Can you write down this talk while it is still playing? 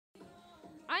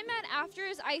I'm at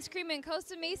After's Ice Cream in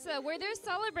Costa Mesa, where they're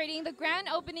celebrating the grand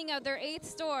opening of their 8th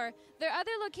store. Their other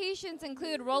locations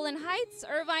include Roland Heights,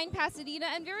 Irvine, Pasadena,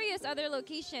 and various other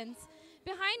locations.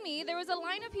 Behind me, there was a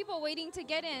line of people waiting to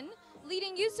get in,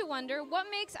 leading you to wonder what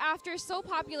makes After's so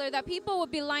popular that people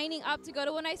would be lining up to go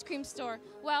to an ice cream store.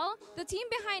 Well, the team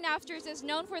behind After's is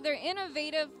known for their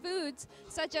innovative foods,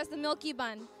 such as the Milky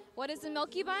Bun. What is the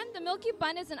Milky Bun? The Milky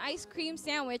Bun is an ice cream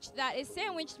sandwich that is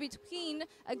sandwiched between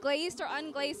a glazed or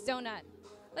unglazed donut.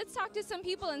 Let's talk to some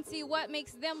people and see what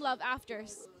makes them love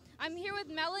After's. I'm here with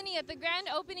Melanie at the grand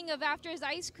opening of After's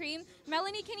Ice Cream.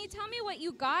 Melanie, can you tell me what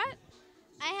you got?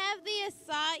 I have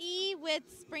the acai with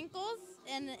sprinkles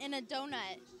in a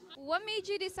donut. What made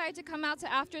you decide to come out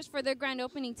to After's for their grand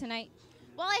opening tonight?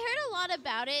 Well, I heard a lot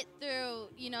about it through,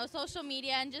 social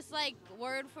media and just like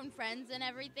word from friends and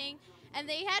everything. And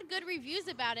they had good reviews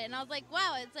about it. And I was like,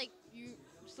 wow, it's like you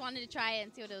just wanted to try it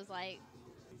and see what it was like.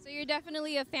 So you're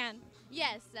definitely a fan.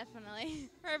 Yes, definitely.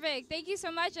 Perfect. Thank you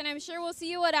so much. And I'm sure we'll see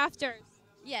you at After's.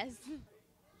 Yes.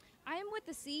 I am with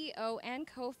the CEO and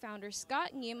co-founder,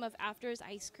 Scott Ngiem of After's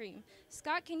Ice Cream.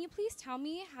 Scott, can you please tell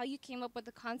me how you came up with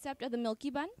the concept of the Milky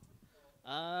Bun?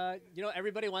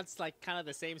 Everybody wants like kind of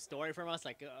the same story from us.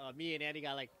 Like me and Andy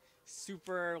got like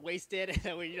super wasted.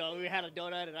 we had a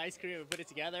donut and ice cream and put it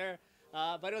together.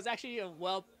 But it was actually a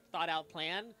well thought out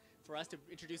plan for us to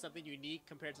introduce something unique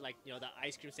compared to the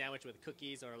ice cream sandwich with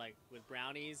cookies or like with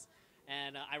brownies.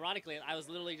 And ironically, I was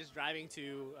literally just driving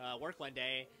to work one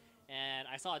day and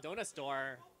I saw a donut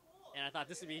store and I thought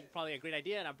this would be probably a great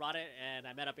idea. And I brought it and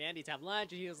I met up Andy to have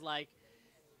lunch and he was like,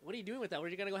 "What are you doing with that? We're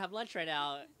going to go have lunch right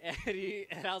now."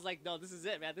 And I was like, "No, this is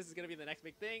it, man. This is going to be the next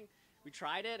big thing." We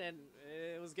tried it and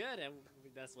it was good and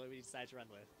that's what we decided to run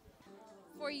with.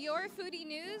 For your foodie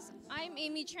news, I'm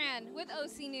Amy Tran with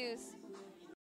OC News.